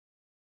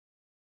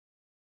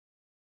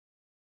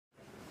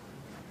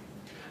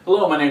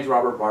Hello, my name is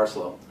Robert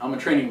Barslow. I'm a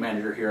training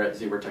manager here at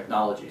Zebra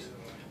Technologies.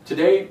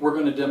 Today we're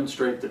going to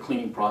demonstrate the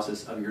cleaning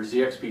process of your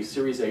ZXP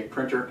Series 8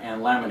 printer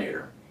and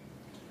laminator.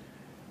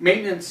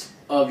 Maintenance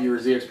of your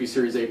ZXP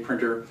Series 8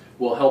 printer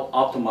will help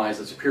optimize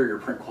a superior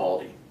print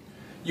quality.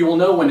 You will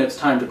know when it's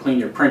time to clean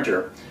your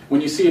printer when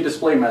you see a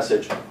display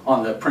message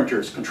on the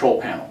printer's control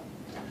panel.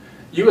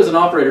 You as an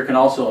operator can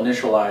also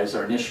initialize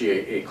or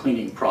initiate a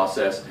cleaning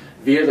process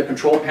via the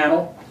control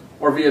panel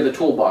or via the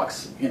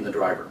toolbox in the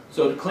driver.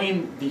 So to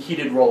clean the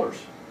heated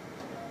rollers,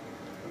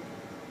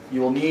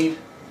 you will need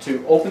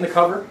to open the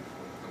cover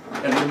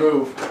and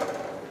remove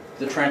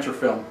the transfer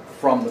film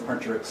from the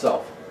printer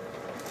itself.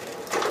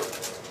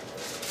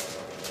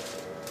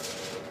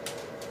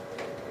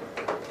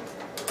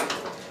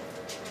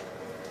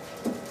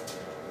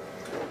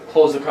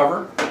 Close the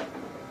cover.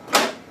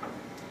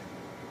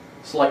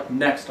 Select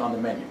Next on the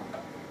menu.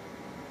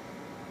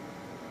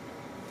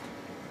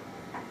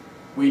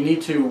 We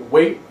need to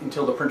wait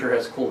until the printer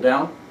has cooled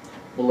down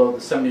below the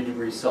 70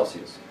 degrees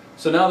Celsius.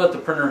 So now that the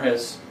printer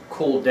has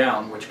cooled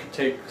down, which could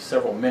take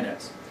several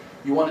minutes,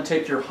 you want to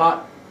take your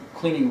hot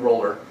cleaning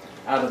roller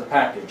out of the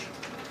package.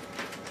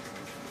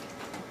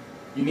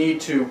 You need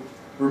to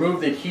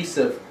remove the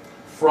adhesive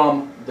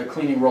from the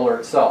cleaning roller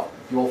itself.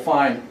 You will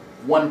find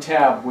one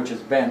tab which is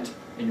bent,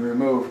 and you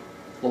remove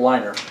the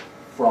liner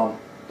from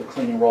the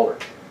cleaning roller.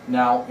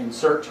 Now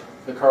insert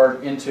the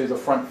card into the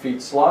front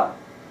feed slot.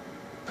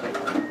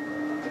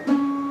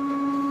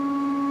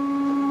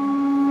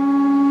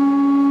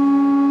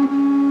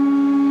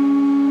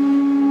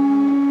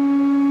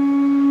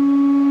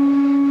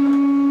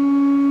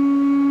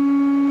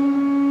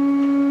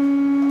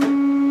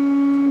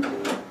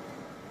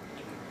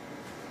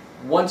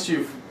 Once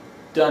you've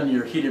done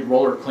your heated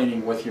roller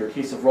cleaning with your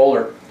adhesive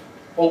roller,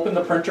 open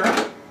the printer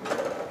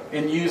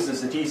and use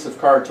this adhesive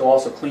card to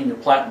also clean your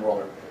platen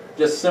roller.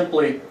 Just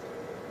simply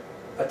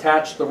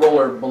attach the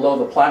roller below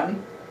the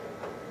platen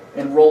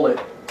and roll it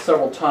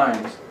several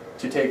times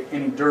to take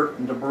any dirt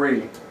and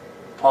debris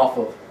off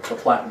of the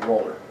platen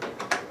roller.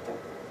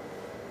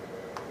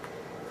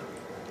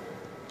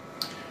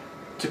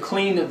 To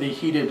clean the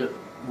heated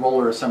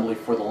roller assembly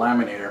for the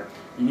laminator,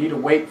 you need to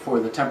wait for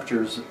the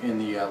temperatures in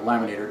the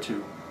laminator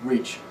to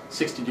reach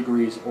 60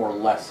 degrees or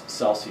less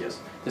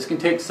Celsius. This can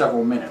take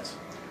several minutes.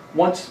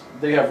 Once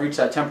they have reached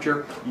that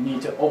temperature, you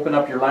need to open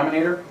up your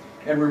laminator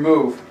and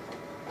remove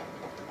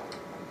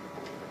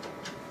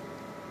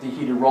the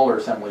heated roller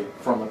assembly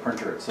from the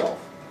printer itself.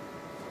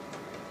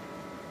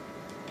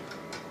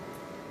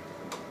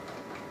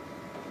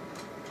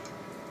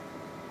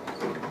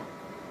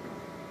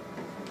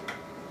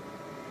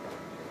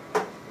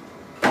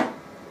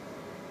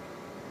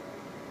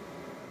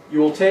 You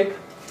will take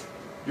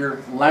your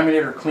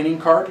laminator cleaning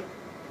card,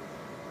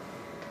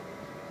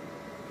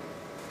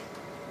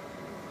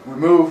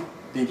 remove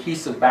the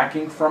adhesive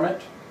backing from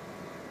it,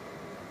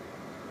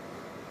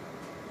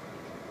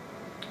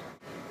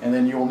 and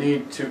then you will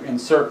need to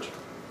insert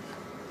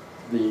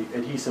the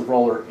adhesive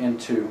roller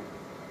into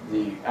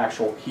the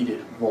actual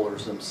heated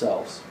rollers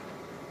themselves.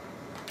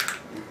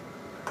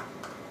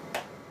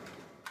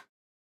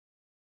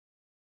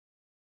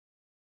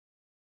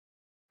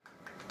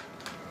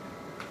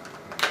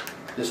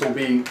 This will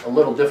be a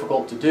little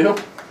difficult to do.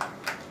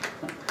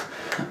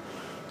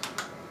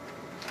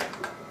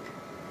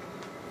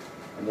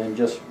 And then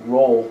just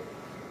roll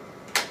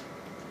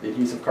the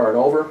adhesive card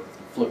over,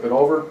 flip it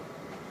over,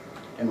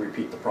 and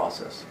repeat the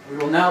process. We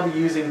will now be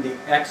using the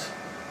X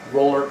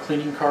roller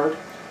cleaning card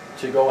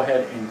to go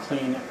ahead and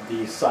clean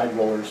the side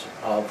rollers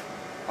of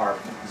our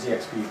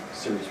ZXP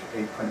Series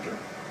 8 printer.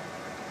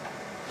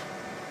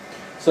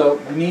 So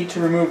you need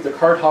to remove the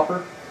card hopper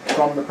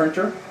from the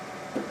printer,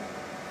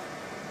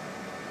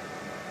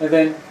 and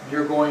then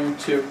you're going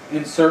to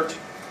insert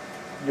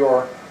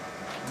your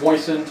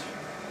moistened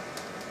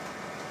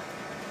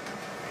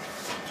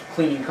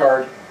cleaning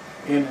card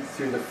in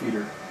through the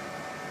feeder.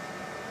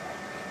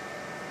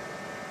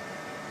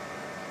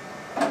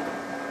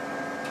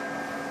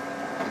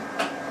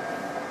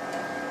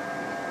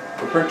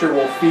 The printer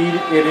will feed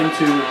it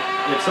into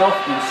itself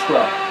and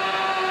scrub.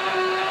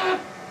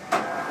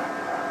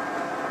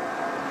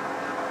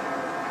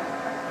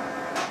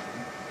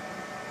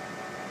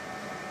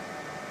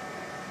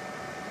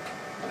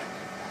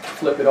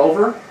 Flip it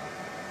over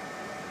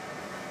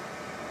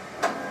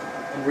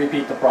and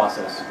repeat the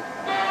process.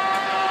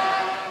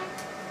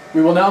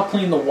 We will now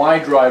clean the Y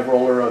drive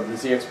roller of the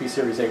ZXP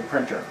Series 8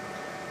 printer.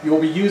 You will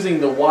be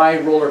using the Y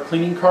roller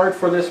cleaning card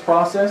for this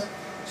process,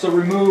 so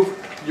remove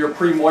your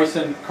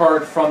pre-moistened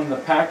card from the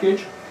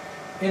package,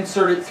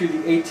 insert it through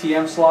the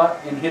ATM slot,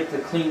 and hit the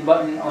clean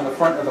button on the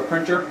front of the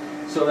printer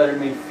so that it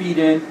may feed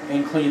in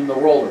and clean the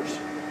rollers.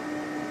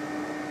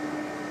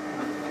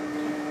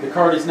 The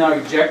card is now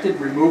ejected.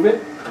 Remove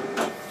it,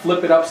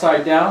 flip it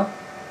upside down,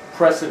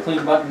 press the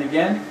clean button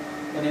again,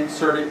 and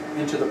insert it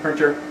into the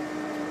printer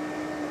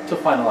to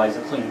finalize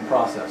the cleaning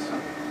process.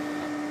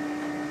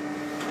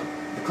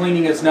 The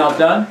cleaning is now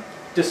done.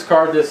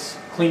 Discard this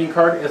cleaning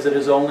card as it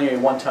is only a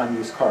one-time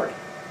use card.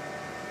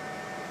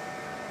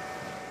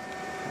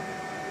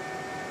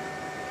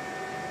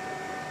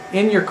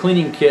 In your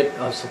cleaning kit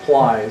of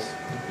supplies,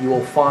 you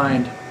will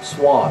find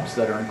swabs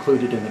that are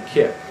included in the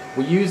kit.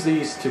 We use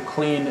these to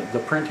clean the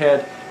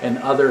printhead and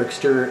other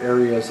exterior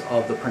areas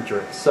of the printer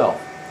itself.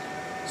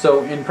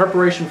 So in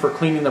preparation for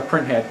cleaning the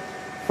printhead,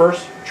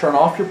 first turn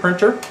off your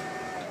printer,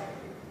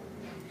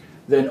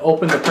 then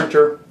open the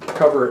printer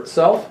cover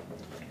itself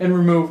and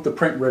remove the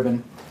print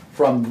ribbon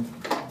from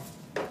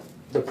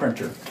the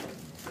printer.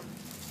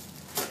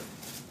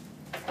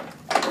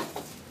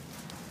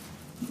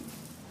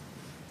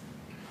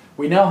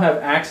 We now have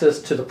access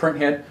to the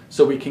printhead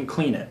so we can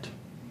clean it.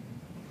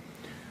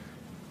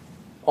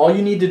 All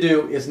you need to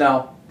do is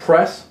now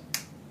press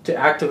to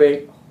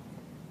activate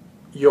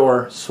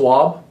your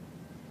swab,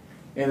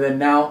 and then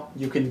now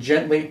you can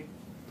gently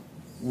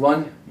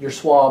run your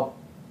swab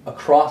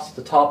across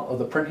the top of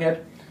the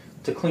printhead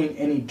to clean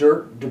any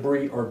dirt,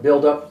 debris, or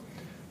buildup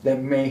that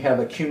may have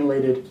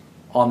accumulated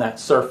on that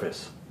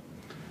surface.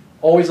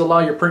 Always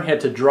allow your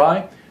printhead to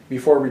dry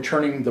before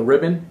returning the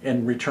ribbon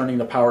and returning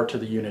the power to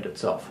the unit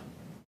itself.